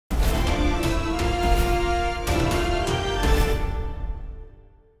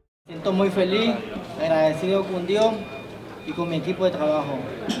siento muy feliz, agradecido con Dios y con mi equipo de trabajo.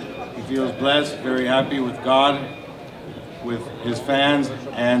 He feels blessed, very happy with God, with his fans,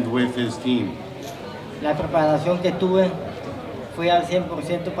 and with his team. La preparación que tuve fue al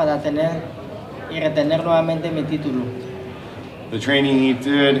 100% para tener y retener nuevamente mi título. The training he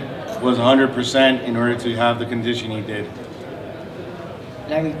did was 100% in order to have the condition he did.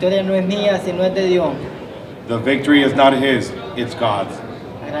 La victoria no es mía, sino es de Dios. The victory is not his, it's God's.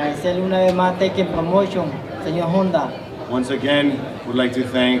 Agradecerle una vez más a Taken Promotion, señor Honda. Once again, would like to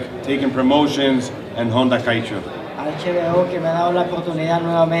thank Taken Promotions and Honda Kaicho. A HBO que me ha dado la oportunidad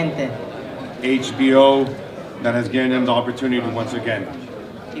nuevamente. HBO that has given him the opportunity once again.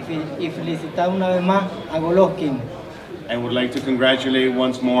 Y felicitar una vez más a Golovkin. And would like to congratulate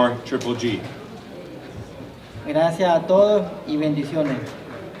once more Triple G. Gracias a todos y bendiciones.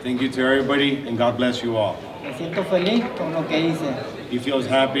 Thank you to everybody and God bless you all. Me siento feliz con lo que hice. He feels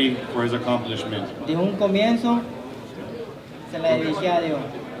happy for his accomplishment. De un comienzo se la dediqué a Dios.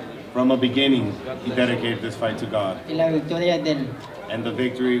 From a beginning, he dedicated this fight to God. Y la victoria es de él. And the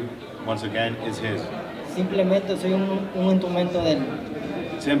victory, once again, is his. Simplemente soy un instrumento de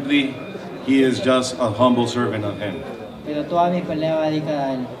él. Simply, he is just a humble servant of him. Pero toda mi pelea va dedicada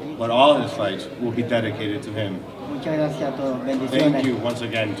a él. But all his fights will be dedicated to him. Muchas gracias a todos. Bendiciones. Thank you once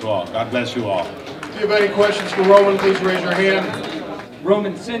again to all. God bless you all. If you have any questions for Roman, please raise your hand.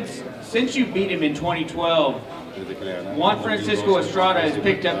 Roman, since you beat him in 2012, Juan Francisco Estrada has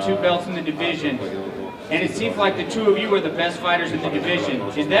picked up 2 belts in the division, and it seems like the two of you are the best fighters in the division.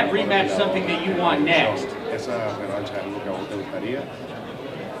 Is that rematch something that you want next?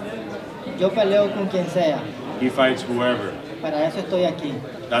 Yo peleo con quien sea. He fights whoever. Para eso estoy aquí.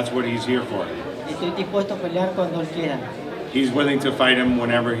 That's what he's here for. Estoy dispuesto a pelear cuando él quiera. He's willing to fight him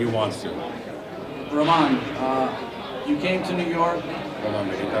whenever he wants to. Roman, you came to New York.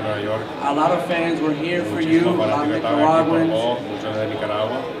 A lot of fans were here for you, a lot of Nicaraguans.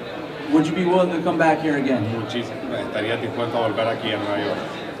 Would you be willing to come back here again? Estaría dispuesto a volver aquí a Nueva York.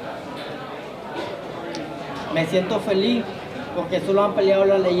 Me siento feliz porque solo han peleado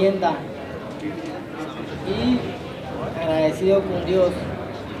la leyenda y agradecido con Dios.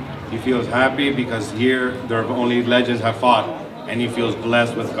 He feels happy because here there are only legends have fought, and he feels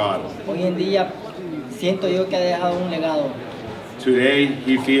blessed with God. Hoy en día siento yo que ha dejado un legado. Today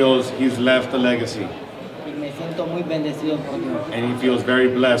he feels he's left a legacy, Y me siento muy bendecido por Dios. and he feels very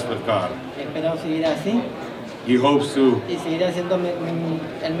blessed with God. Espero seguir así He hopes to y seguir haciendo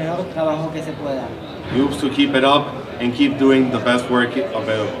el mejor trabajo que se pueda. keep it up and keep doing the best work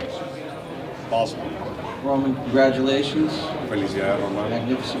available. Possible. Roman, congratulations. Felicidades, Román.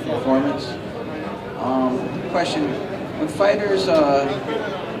 Magnificent performance. Question, when fighters are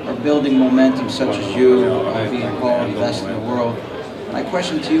building momentum such as you, being called the best in the world, my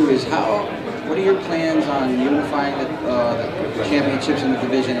question to you is what are your plans on unifying the championships in the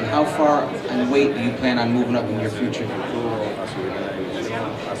division, and how far in weight do you plan on moving up in your future?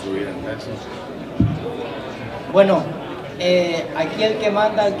 Bueno, aquí el que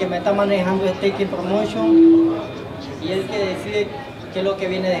manda, el que me está manejando es Taken Promotion y el que decide qué es lo que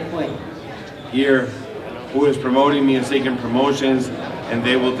viene después. Here, who is promoting me is Taken Promotions, and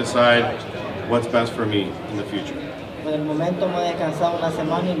they will decide what's best for me in the future. Por el momento me voy a descansar una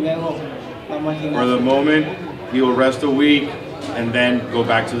semana y luego vamos al For the gimnasio. moment, he will rest a week and then go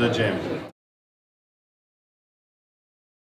back to the gym.